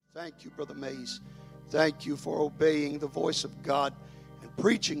Thank you, Brother Mays. Thank you for obeying the voice of God and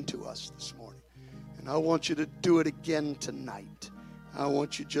preaching to us this morning. And I want you to do it again tonight. I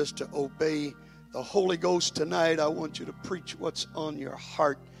want you just to obey the Holy Ghost tonight. I want you to preach what's on your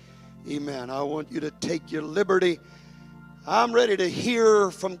heart. Amen. I want you to take your liberty. I'm ready to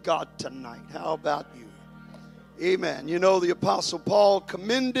hear from God tonight. How about you? Amen. You know, the Apostle Paul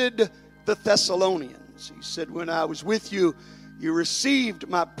commended the Thessalonians. He said, when I was with you, you received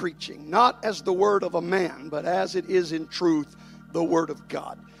my preaching, not as the word of a man, but as it is in truth, the word of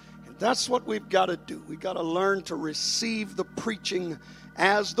God. And that's what we've got to do. We've got to learn to receive the preaching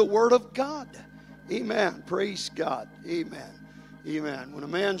as the word of God. Amen. Praise God. Amen. Amen. When a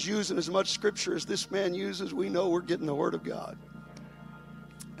man's using as much scripture as this man uses, we know we're getting the word of God.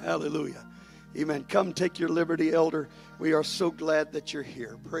 Hallelujah. Amen. Come take your liberty, elder. We are so glad that you're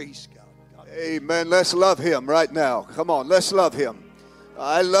here. Praise God. Amen. Let's love him right now. Come on, let's love him.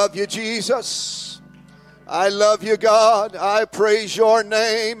 I love you, Jesus. I love you, God. I praise your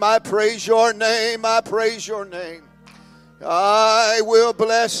name. I praise your name. I praise your name. I will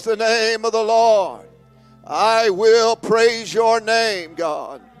bless the name of the Lord. I will praise your name,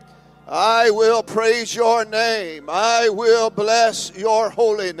 God. I will praise your name. I will bless your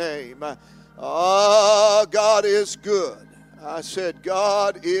holy name. God is good. I said,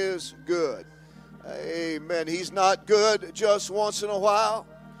 God is good. Amen. He's not good just once in a while.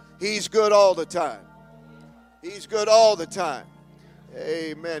 He's good all the time. He's good all the time.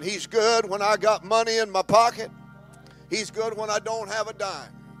 Amen. He's good when I got money in my pocket. He's good when I don't have a dime.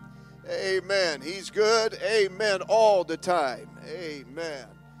 Amen. He's good. Amen. All the time. Amen.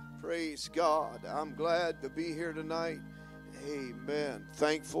 Praise God. I'm glad to be here tonight. Amen.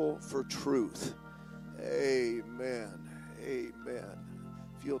 Thankful for truth. Amen. Amen.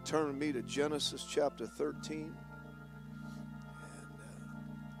 If you'll turn with me to Genesis chapter 13.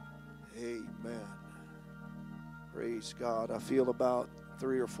 Amen. Praise God. I feel about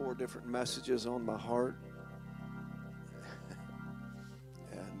 3 or 4 different messages on my heart.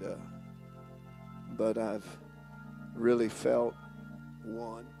 But I've really felt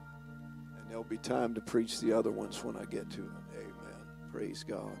one. And there'll be time to preach the other ones when I get to it. Amen. Praise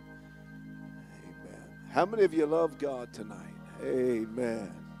God. How many of you love God tonight?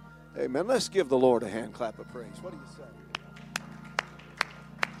 Amen. Amen. Let's give the Lord a hand clap of praise. What do you say?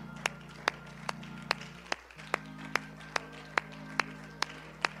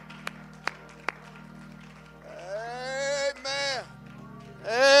 Amen.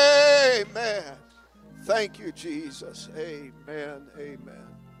 Amen. Thank you, Jesus. Amen. Amen.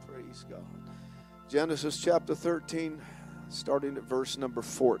 Praise God. Genesis chapter 13, starting at verse number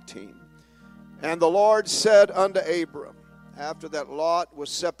 14. And the Lord said unto Abram, after that Lot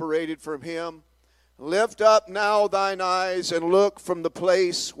was separated from him, lift up now thine eyes and look from the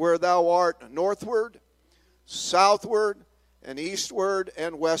place where thou art northward, southward, and eastward,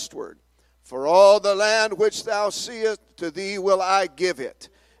 and westward. For all the land which thou seest, to thee will I give it,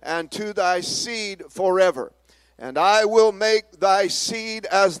 and to thy seed forever. And I will make thy seed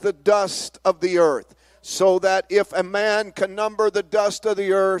as the dust of the earth, so that if a man can number the dust of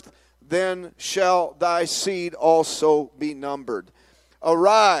the earth, then shall thy seed also be numbered.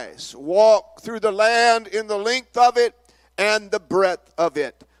 Arise, walk through the land in the length of it and the breadth of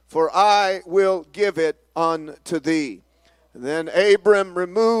it, for I will give it unto thee. Then Abram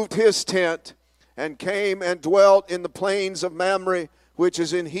removed his tent and came and dwelt in the plains of Mamre, which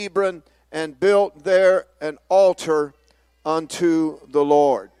is in Hebron, and built there an altar unto the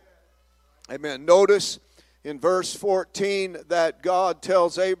Lord. Amen. Notice in verse 14 that God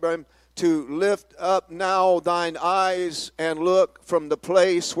tells Abram to lift up now thine eyes and look from the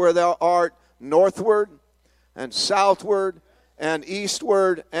place where thou art northward and southward and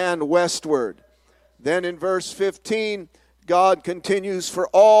eastward and westward. Then in verse 15, God continues, for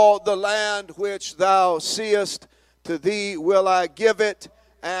all the land which thou seest, to thee will I give it,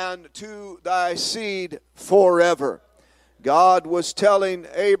 and to thy seed forever. God was telling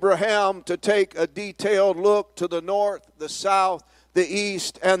Abraham to take a detailed look to the north, the south, the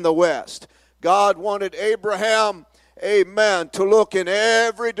east, and the west. God wanted Abraham, amen, to look in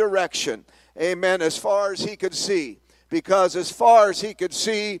every direction, amen, as far as he could see. Because as far as he could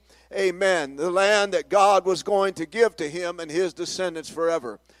see, amen, the land that God was going to give to him and his descendants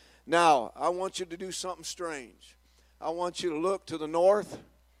forever. Now, I want you to do something strange. I want you to look to the north.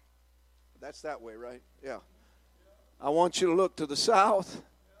 That's that way, right? Yeah. I want you to look to the south.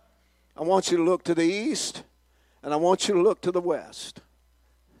 I want you to look to the east. And I want you to look to the west.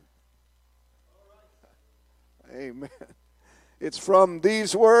 Amen. It's from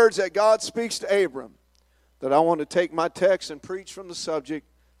these words that God speaks to Abram that I want to take my text and preach from the subject,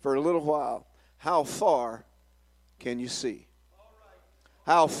 for a little while. How far can you see?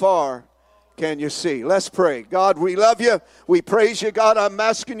 How far can you see? Let's pray. God, we love you. We praise you. God, I'm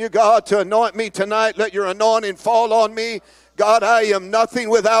asking you, God, to anoint me tonight. Let your anointing fall on me. God, I am nothing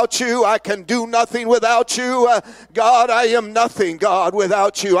without you. I can do nothing without you. God, I am nothing, God,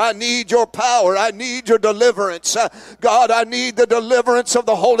 without you. I need your power. I need your deliverance. God, I need the deliverance of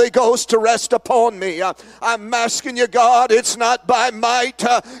the Holy Ghost to rest upon me. I'm asking you, God, it's not by might.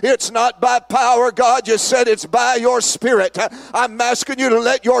 It's not by power. God, you said it's by your Spirit. I'm asking you to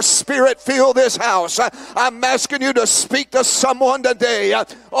let your Spirit fill this house. I'm asking you to speak to someone today.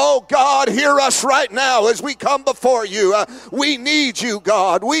 Oh, God, hear us right now as we come before you. We need you,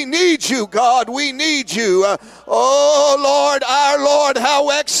 God. We need you, God. We need you. Oh, Lord, our Lord, how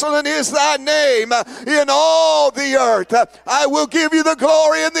excellent is thy name in all the earth. I will give you the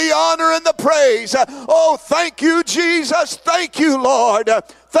glory and the honor and the praise. Oh, thank you, Jesus. Thank you, Lord.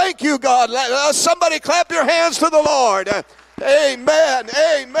 Thank you, God. Somebody clap your hands to the Lord. Amen,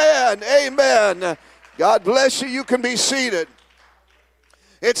 amen, amen. God bless you. You can be seated.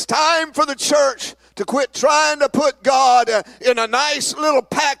 It's time for the church to quit trying to put God in a nice little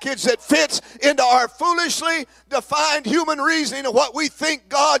package that fits into our foolishly defined human reasoning of what we think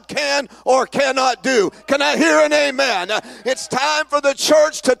God can or cannot do. Can I hear an amen? It's time for the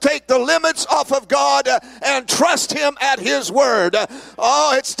church to take the limits off of God and trust Him at His word.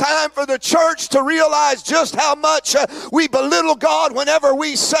 Oh, it's time for the church to realize just how much we belittle God whenever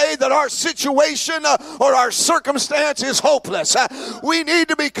we say that our situation or our circumstance is hopeless. We need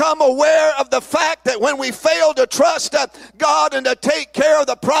to become aware of the fact that when we fail to trust God and to take care of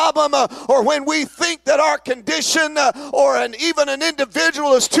the problem, or when we think that our condition or even an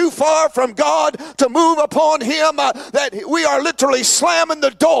individual is too far from God to move upon Him, that we are literally slamming the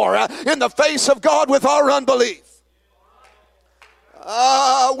door in the face of God with our unbelief.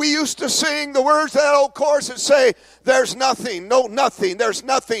 We used to sing the words of that old chorus that say, there's nothing, no nothing, there's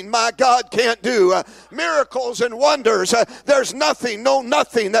nothing my God can't do. Miracles and wonders, there's nothing, no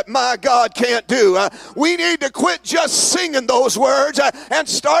nothing that my God can't do. We need to quit just singing those words and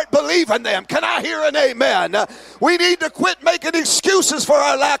start believing them. Can I hear an amen? We need to quit making excuses for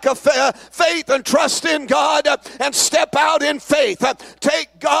our lack of faith and trust in God and step out in faith.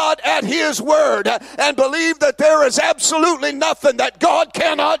 Take God at His word and believe that there is absolutely nothing that God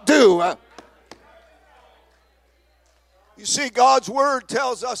cannot do. You see, God's word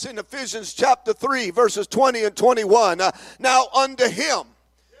tells us in Ephesians chapter 3, verses 20 and 21, now unto Him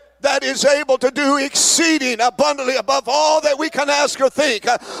that is able to do exceeding abundantly above all that we can ask or think,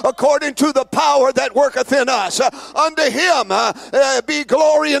 according to the power that worketh in us. Unto Him be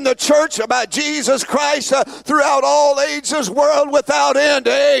glory in the church by Jesus Christ throughout all ages, world without end.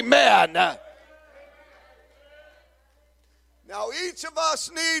 Amen. Now, each of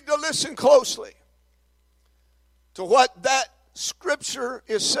us need to listen closely to what that scripture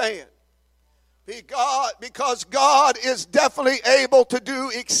is saying. Because God is definitely able to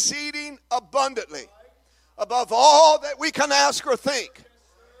do exceeding abundantly above all that we can ask or think.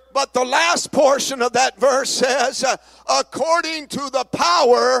 But the last portion of that verse says, according to the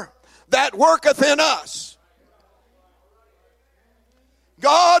power that worketh in us.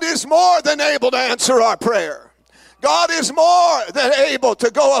 God is more than able to answer our prayer. God is more than able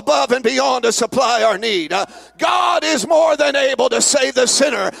to go above and beyond to supply our need. God is more than able to save the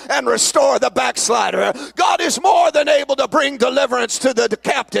sinner and restore the backslider. God is more than able to bring deliverance to the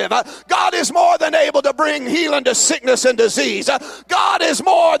captive. God is more than able to bring healing to sickness and disease. God is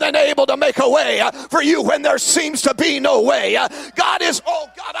more than able to make a way for you when there seems to be no way. God is, oh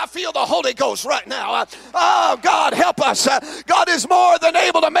God, I feel the Holy Ghost right now. Oh God, help us. God is more than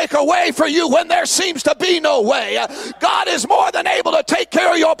able to make a way for you when there seems to be no way. God is more than able to take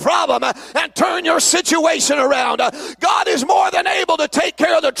care of your problem and turn your situation around. God is more than able to take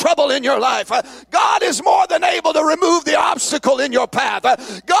care of the trouble in your life. God is more than able to remove the obstacle in your path.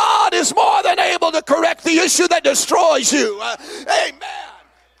 God is more than able to correct the issue that destroys you. Amen.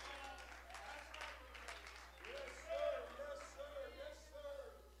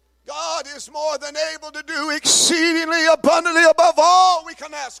 God is more than able to do exceedingly abundantly above all we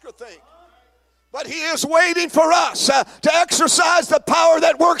can ask or think. But He is waiting for us to exercise the power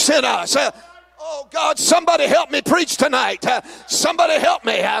that works in us. Oh, God, somebody help me preach tonight. Somebody help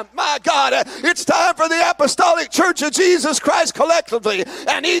me. My God, it's time for the Apostolic Church of Jesus Christ collectively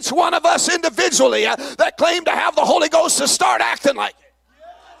and each one of us individually that claim to have the Holy Ghost to start acting like it.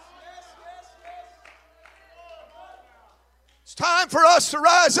 It's time for us to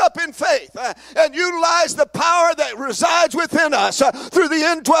rise up in faith and utilize the power that resides within us through the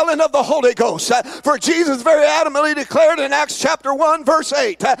indwelling of the Holy Ghost. For Jesus very adamantly declared in Acts chapter 1 verse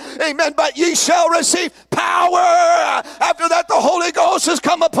 8, amen, but ye shall receive power. After that the Holy Ghost has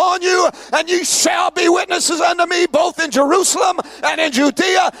come upon you, and ye shall be witnesses unto me both in Jerusalem and in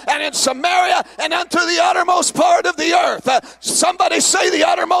Judea and in Samaria and unto the uttermost part of the earth. Somebody say the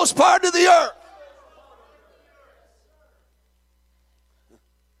uttermost part of the earth.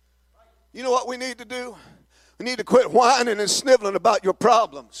 You know what we need to do? We need to quit whining and sniveling about your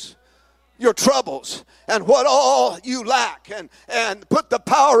problems, your troubles, and what all you lack, and put the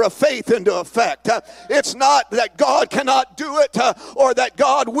power of faith into effect. It's not that God cannot do it or that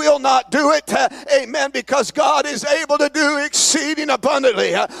God will not do it. Amen. Because God is able to do exceeding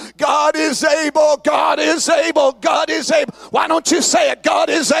abundantly. God is able. God is able. God is able. Why don't you say it? God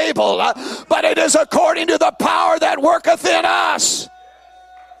is able. But it is according to the power that worketh in us.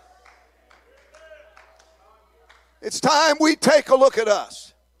 It's time we take a look at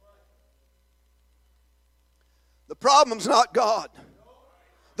us. The problem's not God.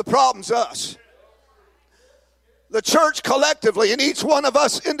 The problem's us. The church collectively and each one of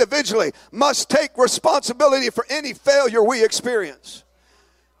us individually must take responsibility for any failure we experience.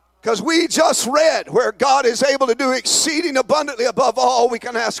 Because we just read where God is able to do exceeding abundantly above all we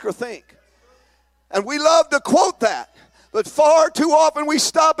can ask or think. And we love to quote that. But far too often we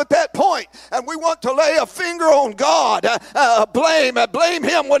stop at that point and we want to lay a finger on God, blame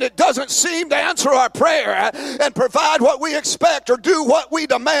Him when it doesn't seem to answer our prayer and provide what we expect or do what we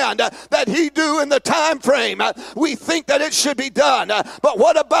demand that He do in the time frame we think that it should be done. But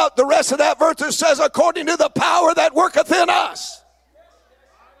what about the rest of that verse that says, according to the power that worketh in us?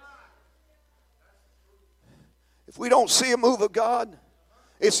 If we don't see a move of God,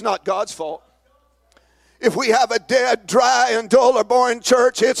 it's not God's fault. If we have a dead, dry, and dull or boring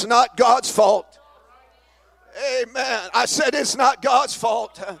church, it's not God's fault. Amen. I said it's not God's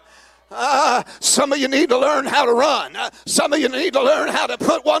fault. Some of you need to learn how to run. Some of you need to learn how to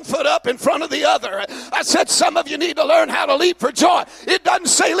put one foot up in front of the other. I said some of you need to learn how to leap for joy. It doesn't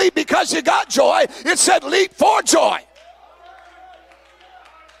say leap because you got joy. It said leap for joy.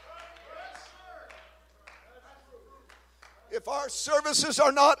 If our services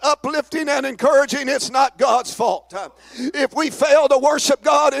are not uplifting and encouraging, it's not God's fault. If we fail to worship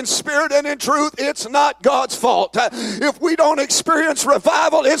God in spirit and in truth, it's not God's fault. If we don't experience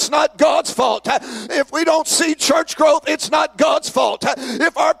revival, it's not God's fault. If we don't see church growth, it's not God's fault.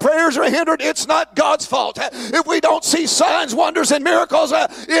 If our prayers are hindered, it's not God's fault. If we don't see signs, wonders, and miracles,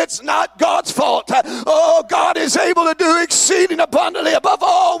 it's not God's fault. Oh, God is able to do exceeding abundantly above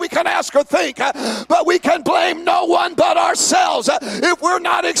all we can ask or think. But we can blame no one but ourselves if we're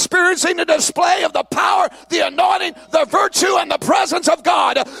not experiencing the display of the power, the anointing, the virtue, and the presence of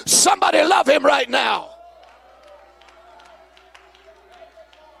God. Somebody love Him right now.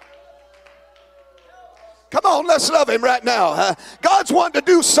 Come on, let's love Him right now. God's wanting to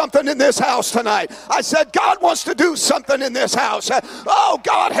do something in this house tonight. I said God wants to do something in this house. Oh,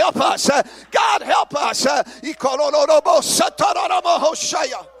 God help us. God help us.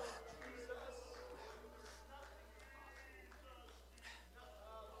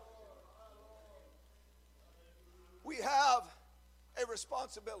 We have a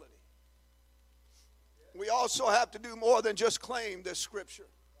responsibility. We also have to do more than just claim this scripture.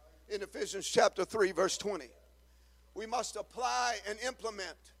 In Ephesians chapter 3, verse 20. We must apply and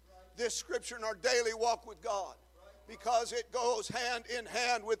implement this scripture in our daily walk with God, because it goes hand in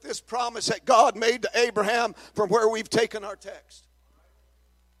hand with this promise that God made to Abraham from where we've taken our text.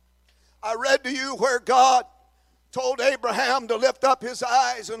 I read to you where God told Abraham to lift up his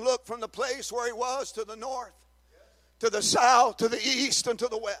eyes and look from the place where he was to the north, to the south, to the east, and to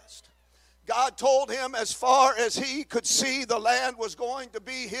the west. God told him as far as he could see, the land was going to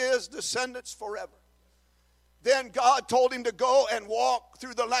be his descendants forever. Then God told him to go and walk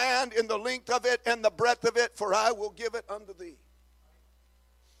through the land in the length of it and the breadth of it, for I will give it unto thee.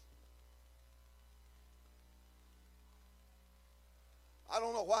 I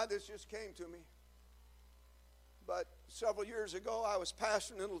don't know why this just came to me, but several years ago I was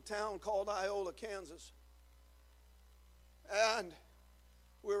pastoring in a little town called Iola, Kansas. And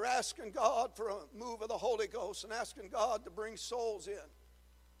we were asking God for a move of the Holy Ghost and asking God to bring souls in.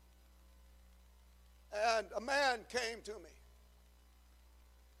 And a man came to me.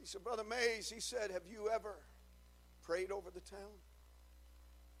 He said, Brother Mays, he said, have you ever prayed over the town?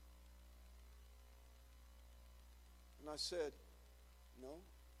 And I said, no,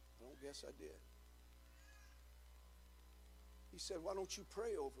 I don't guess I did. He said, why don't you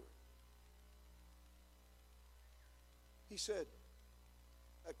pray over it? He said,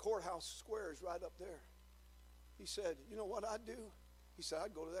 that courthouse square is right up there. He said, you know what I'd do? He said,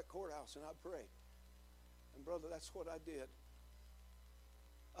 I'd go to that courthouse and I'd pray. And brother, that's what I did.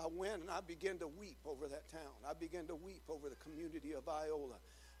 I went and I began to weep over that town. I began to weep over the community of Iola.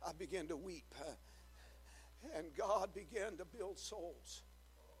 I began to weep. And God began to build souls.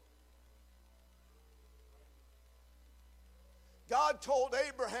 God told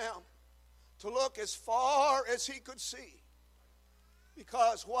Abraham to look as far as he could see,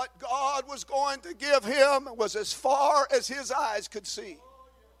 because what God was going to give him was as far as his eyes could see.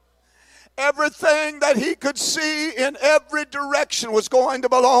 Everything that he could see in every direction was going to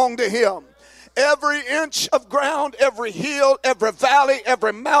belong to him. Every inch of ground, every hill, every valley,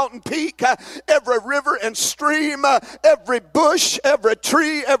 every mountain peak, every river and stream, every bush, every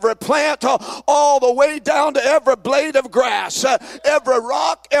tree, every plant, all the way down to every blade of grass, every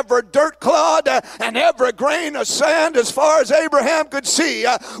rock, every dirt clod, and every grain of sand, as far as Abraham could see,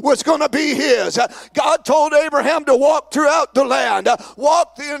 was going to be his. God told Abraham to walk throughout the land,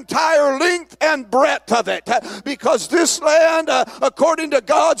 walk the entire length and breadth of it, because this land, according to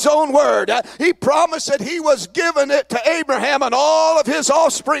God's own word, he promised that he was giving it to Abraham and all of his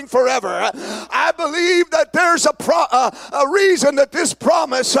offspring forever. I believe that there's a reason that this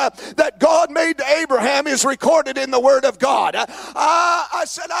promise that God made to Abraham is recorded in the Word of God. I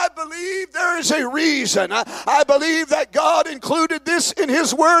said, I believe there is a reason. I believe that God included this in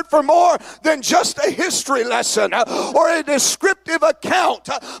his Word for more than just a history lesson or a descriptive account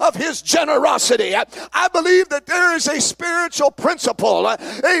of his generosity. I believe that there is a spiritual principle,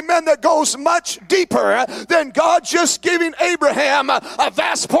 amen, that goes much deeper than God just giving Abraham a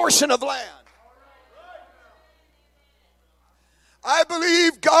vast portion of land. I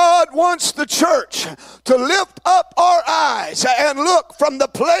believe God wants the church to lift up our eyes and look from the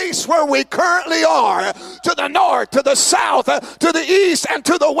place where we currently are to the north, to the south, to the east, and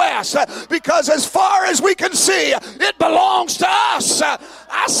to the west, because as far as we can see, it belongs to us.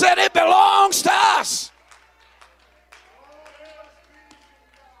 I said it belongs to us.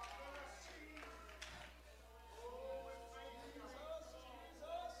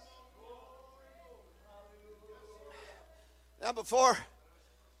 Now, before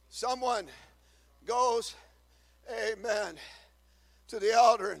someone goes, amen, to the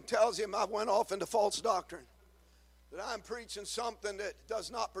elder and tells him I went off into false doctrine, that I'm preaching something that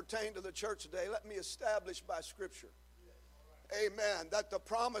does not pertain to the church today, let me establish by Scripture, amen, that the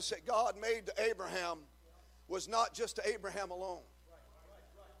promise that God made to Abraham was not just to Abraham alone,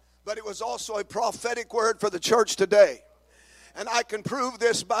 but it was also a prophetic word for the church today. And I can prove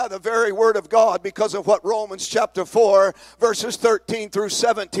this by the very word of God because of what Romans chapter 4 verses 13 through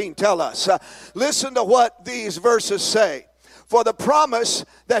 17 tell us. Listen to what these verses say. For the promise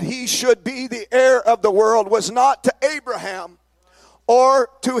that he should be the heir of the world was not to Abraham or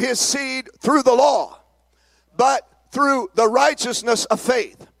to his seed through the law, but through the righteousness of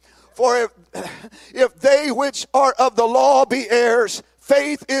faith. For if they which are of the law be heirs,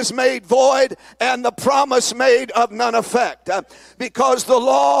 faith is made void, and the promise made of none effect. Because the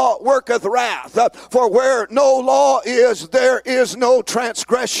law worketh wrath. For where no law is, there is no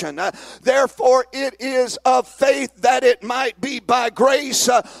transgression. Therefore it is of faith that it might be by grace,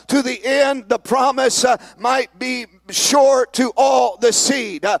 to the end the promise might be sure to all the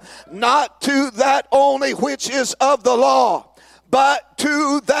seed, not to that only which is of the law, but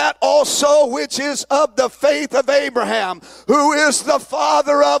to that also which is of the faith of Abraham, who is the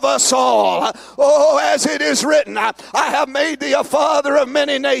father of us all. Oh, as it is written, I have made thee a father of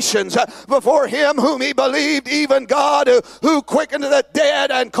many nations, before him whom he believed, even God, who quickened the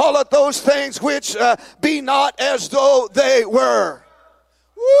dead and calleth those things which be not as though they were.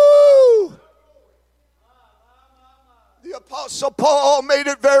 Woo! The Apostle Paul made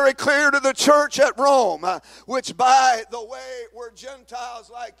it very clear to the church at Rome, which by the way were Gentiles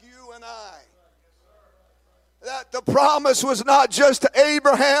like you and I, that the promise was not just to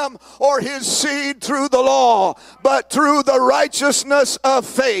Abraham or his seed through the law, but through the righteousness of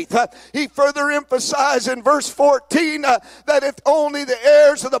faith. He further emphasized in verse 14 that if only the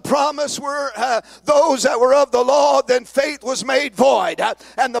heirs of the promise were those that were of the law, then faith was made void,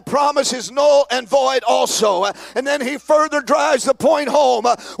 and the promise is null and void also. And then he further drives the point home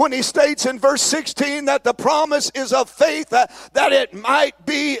when he states in verse 16 that the promise is of faith, that it might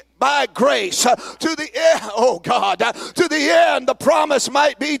be by grace to the end, oh God, to the end the promise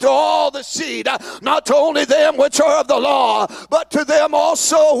might be to all the seed, not to only them which are of the law, but to them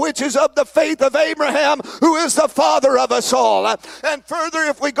also which is of the faith of Abraham, who is the father of us all. And further,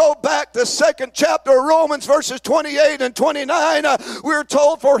 if we go back to 2nd chapter of Romans, verses 28 and 29, we're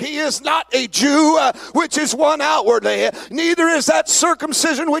told, for he is not a Jew, which is one outwardly, neither is that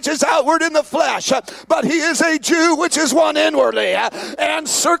circumcision which is outward in the flesh, but he is a Jew which is one inwardly. And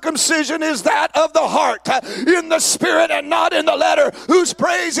circumcision is that of the heart, in the spirit and not in the letter, whose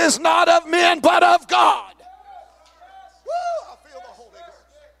praise is not of men but of God. Woo, I feel the Holy Ghost.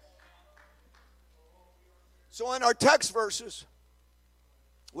 So in our text verses,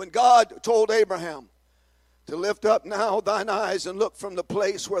 when God told Abraham to lift up now thine eyes and look from the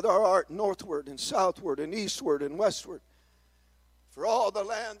place where thou art northward and southward and eastward and westward, for all the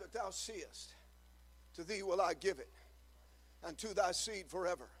land that thou seest, to thee will I give it, and to thy seed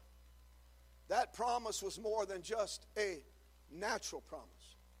forever. That promise was more than just a natural promise.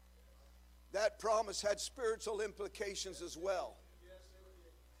 That promise had spiritual implications as well.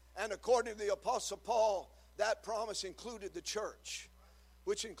 And according to the Apostle Paul, that promise included the church,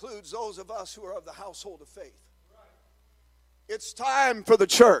 which includes those of us who are of the household of faith. It's time for the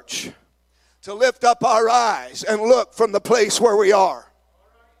church to lift up our eyes and look from the place where we are.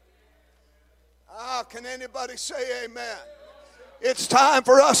 Can anybody say amen? It's time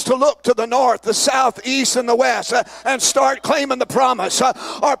for us to look to the north, the south, east, and the west and start claiming the promise.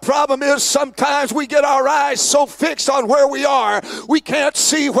 Our problem is sometimes we get our eyes so fixed on where we are, we can't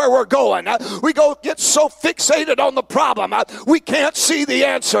see where we're going. We get so fixated on the problem, we can't see the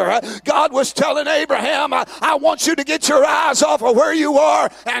answer. God was telling Abraham, I want you to get your eyes off of where you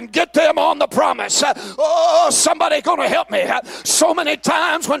are and get them on the promise. Oh, somebody going to help me. So many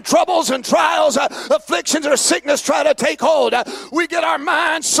times when troubles and trials, afflictions or sickness try to take hold, we get our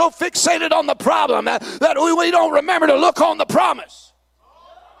minds so fixated on the problem that we don't remember to look on the promise.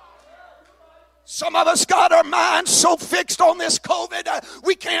 Some of us got our minds so fixed on this COVID,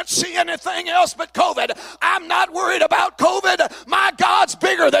 we can't see anything else but COVID. I'm not worried about COVID. My God's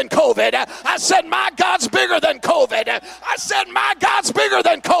bigger than COVID. I said, my God's bigger than COVID. I said, my God's bigger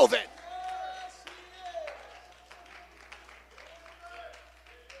than COVID.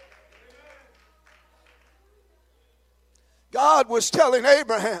 God was telling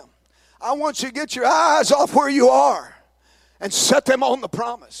Abraham, I want you to get your eyes off where you are and set them on the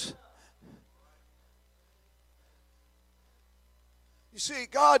promise. You see,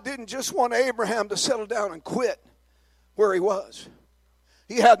 God didn't just want Abraham to settle down and quit where he was.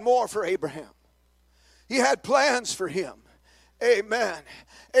 He had more for Abraham. He had plans for him. Amen.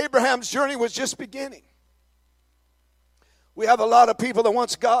 Abraham's journey was just beginning. We have a lot of people that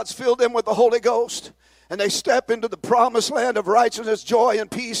once God's filled them with the Holy Ghost, and they step into the promised land of righteousness, joy,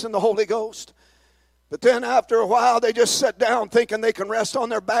 and peace in the Holy Ghost. But then after a while, they just sit down thinking they can rest on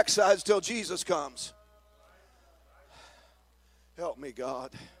their backsides till Jesus comes. Help me,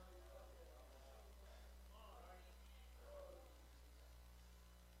 God.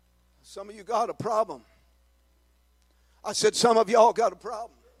 Some of you got a problem. I said some of y'all got a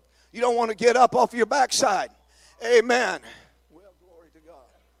problem. You don't want to get up off your backside. Amen. Well, glory to God.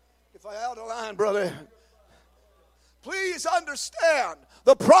 If I out of line, brother, please understand,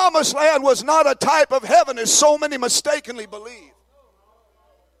 the promised land was not a type of heaven as so many mistakenly believe.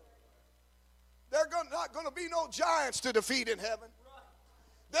 There's not going to be no giants to defeat in heaven.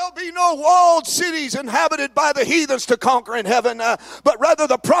 There'll be no walled cities inhabited by the heathens to conquer in heaven, but rather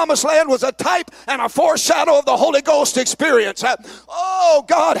the promised land was a type and a foreshadow of the Holy Ghost experience. Oh,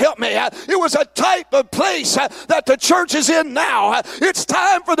 God help me. It was a type of place that the church is in now. It's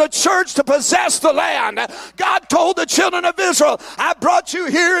time for the church to possess the land. God told the children of Israel, I brought you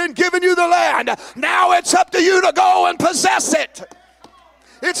here and given you the land. Now it's up to you to go and possess it.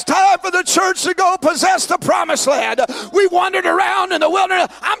 It's time for the church to go possess the promised land. We wandered around in the wilderness.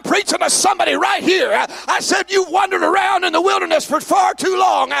 I'm preaching to somebody right here. I said you wandered around in the wilderness for far too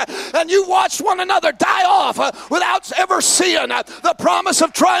long, and you watched one another die off without ever seeing the promise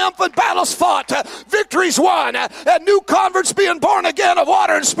of triumphant battles fought, victories won, and new converts being born again of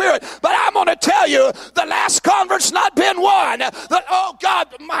water and spirit. But I'm going to tell you, the last convert's not been won. Oh God,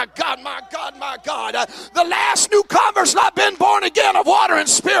 my God, my God, my God. The last new convert's not been born again of water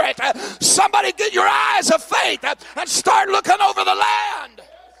and spirit. Somebody get your eyes of faith and start looking over the land.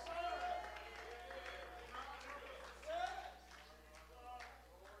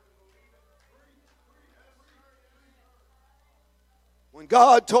 When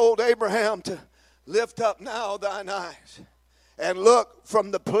God told Abraham to lift up now thine eyes and look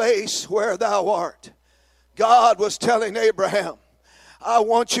from the place where thou art, God was telling Abraham, I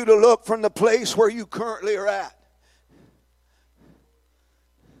want you to look from the place where you currently are at.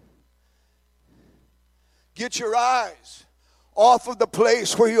 Get your eyes off of the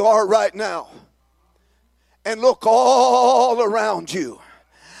place where you are right now and look all around you.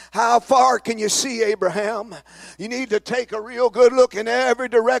 How far can you see, Abraham? You need to take a real good look in every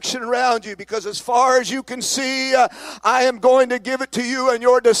direction around you, because as far as you can see, I am going to give it to you and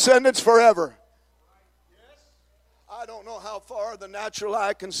your descendants forever. I don't know how far the natural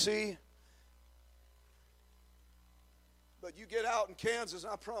eye can see, but you get out in Kansas,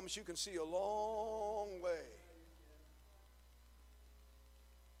 I promise you can see a long way.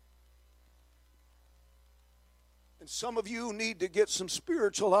 And some of you need to get some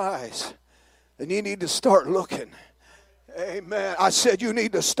spiritual eyes, and you need to start looking. Amen. I said you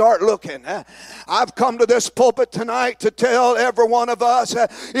need to start looking. I've come to this pulpit tonight to tell every one of us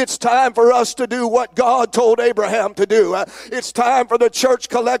it's time for us to do what God told Abraham to do. It's time for the church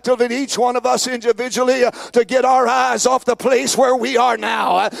collectively and each one of us individually to get our eyes off the place where we are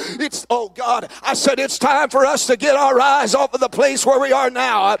now. I said it's time for us to get our eyes off of the place where we are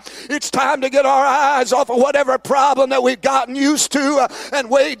now. It's time to get our eyes off of whatever problem that we've gotten used to and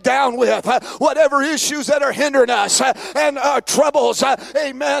weighed down with, whatever issues that are hindering us, and troubles,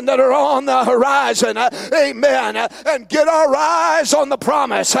 amen, that are on the horizon, amen, and get our eyes on the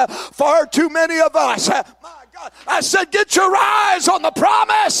promise. Far too many of us, my God, I said get your eyes on the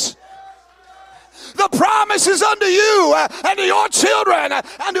promise. The promise is unto you and to your children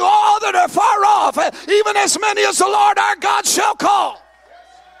and to all that are far off, even as many as the Lord our God shall call.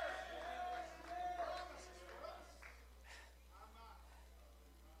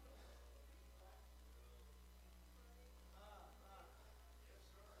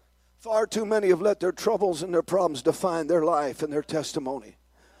 Far too many have let their troubles and their problems define their life and their testimony.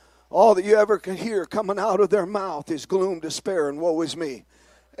 All that you ever can hear coming out of their mouth is gloom, despair, and woe is me.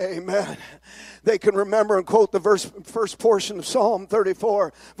 Amen. They can remember and quote the first portion of Psalm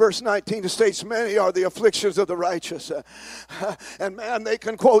 34, verse 19. It states, many are the afflictions of the righteous. And man, they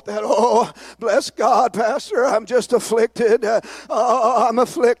can quote that, oh, bless God, Pastor, I'm just afflicted. I'm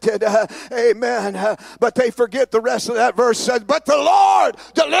afflicted. Amen. But they forget the rest of that verse says, but the Lord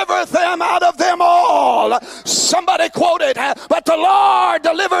delivereth them out of them all. Somebody quote it, but the Lord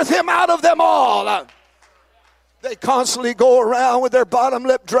delivereth him out of them all. They constantly go around with their bottom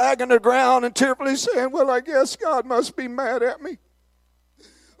lip dragging the ground and tearfully saying, well, I guess God must be mad at me.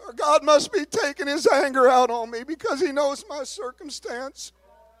 Or God must be taking his anger out on me because he knows my circumstance.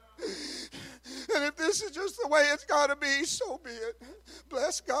 And if this is just the way it's got to be, so be it.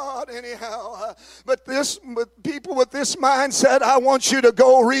 Bless God anyhow. But people with this mindset, I want you to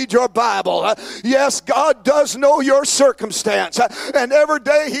go read your Bible. Yes, God does know your circumstance. And every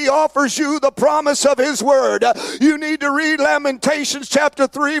day he offers you the promise of his word. You need to read Lamentations chapter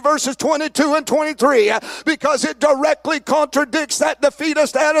 3 verses 22 and 23 because it directly contradicts that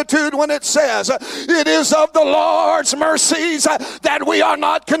defeatist attitude when it says, it is of the Lord's mercies that we are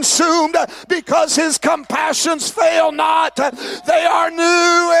not consumed because his compassions fail not. They are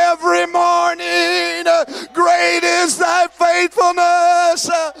new every morning. Great is thy faithfulness.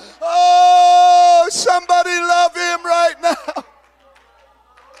 Oh, somebody love him right now.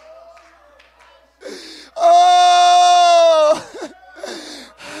 Oh,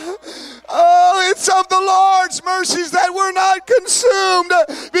 it's of the Lord's mercies that we're not consumed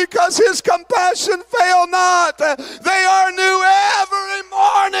because his compassion fail not. They are new every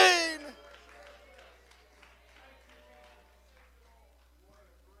morning.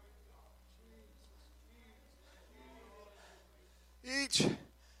 Each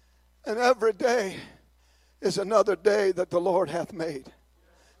and every day is another day that the Lord hath made.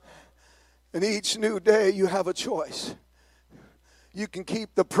 And each new day you have a choice. You can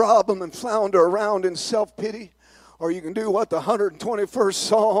keep the problem and flounder around in self-pity, or you can do what the 121st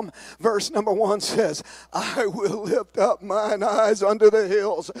Psalm, verse number 1 says, I will lift up mine eyes unto the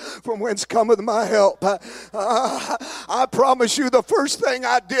hills, from whence cometh my help. I promise you the first thing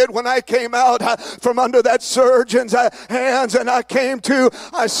I did when I came out from under that surgeon's hands and I came to,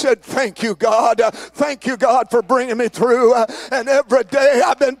 I said, thank you, God. Thank you, God, for bringing me through. And every day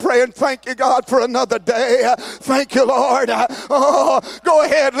I've been praying, thank you, God, for another day. Thank you, Lord. Go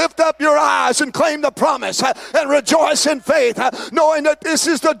ahead, lift up your eyes and claim the promise and rejoice in faith, knowing that this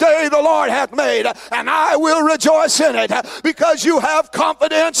is the day the Lord hath made, and I will rejoice in it, because you have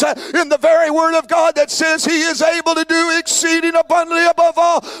confidence in the very word of God that says he is able to do exceeding abundantly above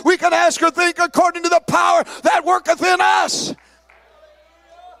all we can ask or think, according to the power that worketh in us.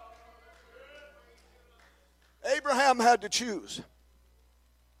 Abraham had to choose.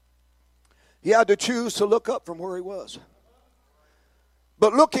 He had to choose to look up from where he was.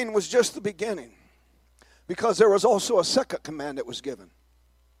 But looking was just the beginning, because there was also a second command that was given.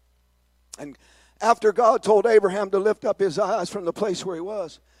 And after God told Abraham to lift up his eyes from the place where he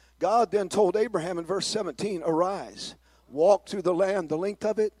was, God then told Abraham in verse 17, arise, walk through the land, the length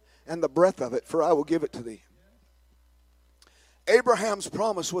of it and the breadth of it, for I will give it to thee. Abraham's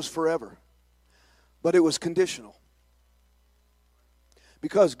promise was forever, but it was conditional.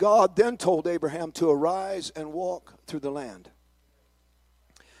 Because God then told Abraham to arise and walk through the land.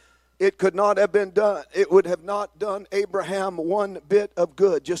 It could not have been done. It would have not done Abraham one bit of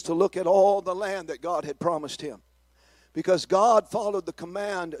good just to look at all the land that God had promised him. Because God followed the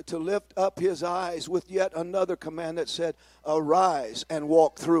command to lift up his eyes with yet another command that said, arise and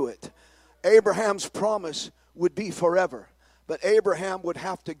walk through it. Abraham's promise would be forever. But Abraham would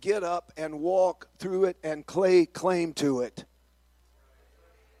have to get up and walk through it and claim to it.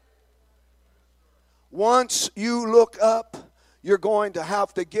 Once you look up, you're going to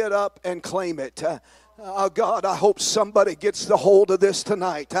have to get up and claim it. Oh God, I hope somebody gets the hold of this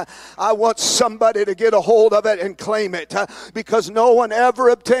tonight. I want somebody to get a hold of it and claim it, because no one ever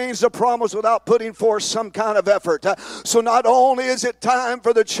obtains the promise without putting forth some kind of effort. So not only is it time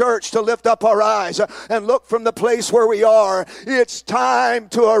for the church to lift up our eyes and look from the place where we are, it's time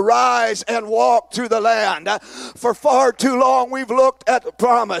to arise and walk through the land. For far too long we've looked at the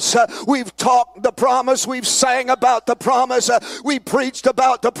promise. We've talked the promise. We've sang about the promise. We preached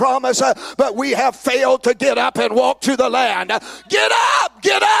about the promise, but we have failed to get up and walk through the land. Get up,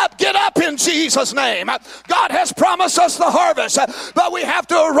 get up, get up in Jesus' name. God has promised us the harvest, but we have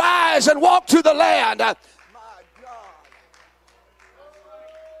to arise and walk through the land. My God.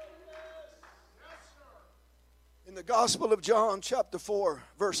 In the Gospel of John, chapter 4,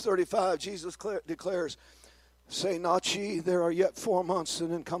 verse 35, Jesus declares, say not ye, there are yet 4 months,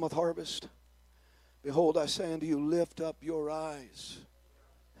 and then cometh harvest. Behold, I say unto you, lift up your eyes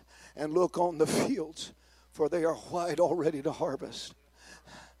and look on the fields, for they are white already to harvest.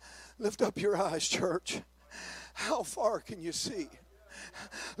 Lift up your eyes, church. How far can you see?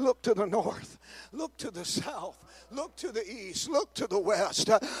 Look to the north. Look to the south. Look to the east. Look to the west.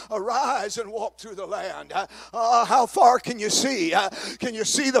 Arise and walk through the land. How far can you see? Can you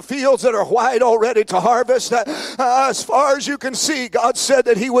see the fields that are white already to harvest? As far as you can see, God said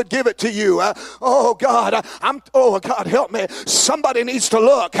that he would give it to you. Oh God, God, help me. Somebody needs to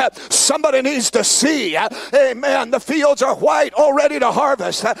look. Somebody needs to see. Amen. The fields are white already to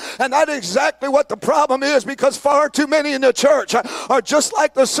harvest. And that is exactly what the problem is, because far too many in the church are just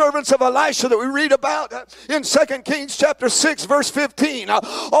like the servants of Elisha that we read about in 2 Kings chapter 6 verse 15.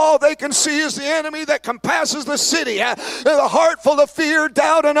 All they can see is the enemy that compasses the city, the heart full of fear,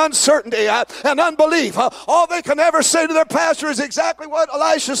 doubt, and uncertainty and unbelief. All they can ever say to their pastor is exactly what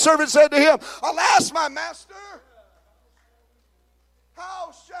Elisha's servant said to him. Alas, my master,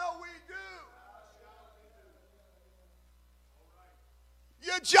 how shall we do?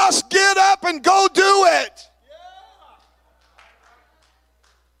 You just get up and go do it.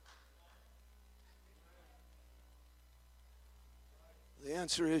 The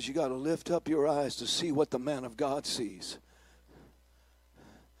answer is you got to lift up your eyes to see what the man of God sees.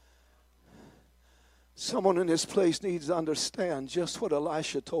 Someone in this place needs to understand just what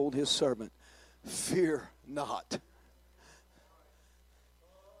Elisha told his servant. Fear not.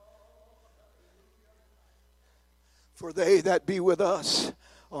 For they that be with us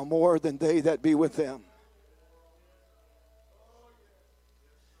are more than they that be with them.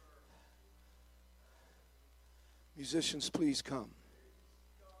 Musicians, please come.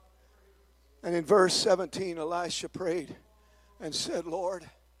 And in verse 17, Elisha prayed and said, Lord,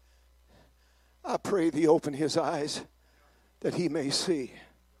 I pray thee open his eyes that he may see.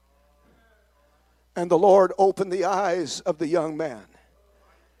 And the Lord opened the eyes of the young man,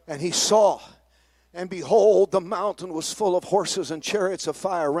 and he saw, and behold, the mountain was full of horses and chariots of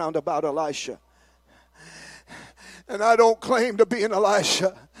fire round about Elisha. And I don't claim to be an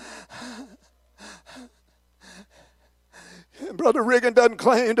Elisha. And Brother Riggin doesn't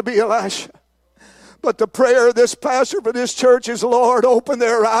claim to be Elisha. But the prayer of this pastor for this church is, Lord, open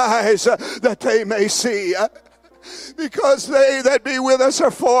their eyes that they may see. Because they that be with us are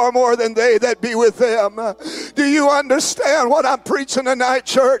far more than they that be with them. Do you understand what I'm preaching tonight,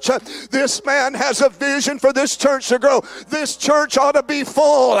 church? This man has a vision for this church to grow. This church ought to be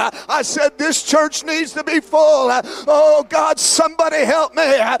full. I said this church needs to be full. Oh, God, somebody help me.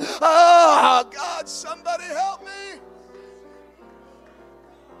 Oh, God, somebody help me.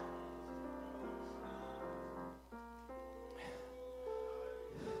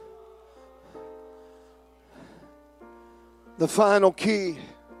 The final key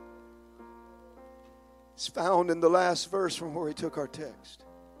It's found in the last verse from where we took our text.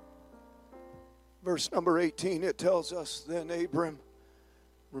 Verse number 18, it tells us, then Abram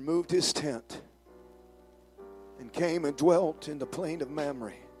removed his tent and came and dwelt in the plain of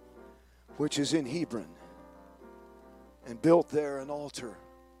Mamre, which is in Hebron, and built there an altar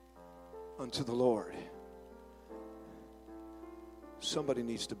unto the Lord. Somebody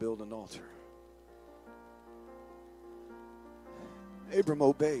needs to build an altar. Abram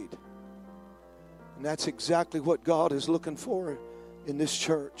obeyed. And that's exactly what God is looking for in this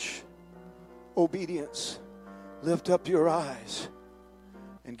church. Obedience. Lift up your eyes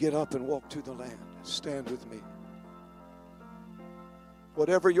and get up and walk to the land. Stand with me.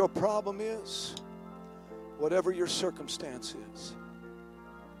 Whatever your problem is, whatever your circumstance is,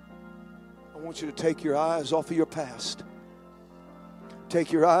 I want you to take your eyes off of your past.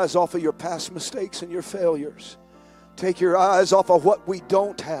 Take your eyes off of your past mistakes and your failures. Take your eyes off of what we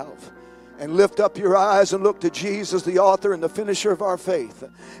don't have and lift up your eyes and look to Jesus, the author and the finisher of our faith,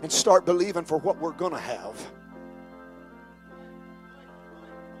 and start believing for what we're going to have.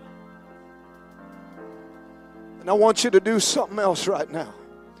 And I want you to do something else right now.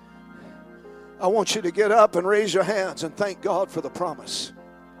 I want you to get up and raise your hands and thank God for the promise.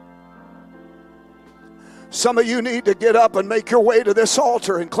 Some of you need to get up and make your way to this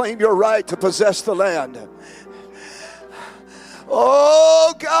altar and claim your right to possess the land.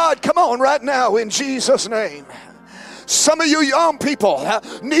 Oh, God, come on right now in Jesus' name. Some of you young people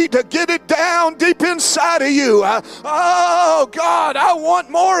need to get it down deep inside of you. Oh, God, I want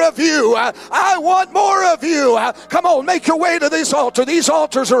more of you. I want more of you. Come on, make your way to this altar. These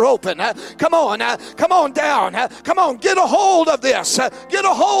altars are open. Come on down. Come on, get a hold of this. Get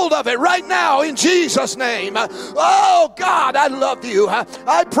a hold of it right now in Jesus' name. Oh, God, I love you.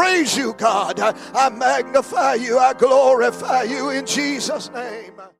 I praise you, God. I magnify you. I glorify you in Jesus' name.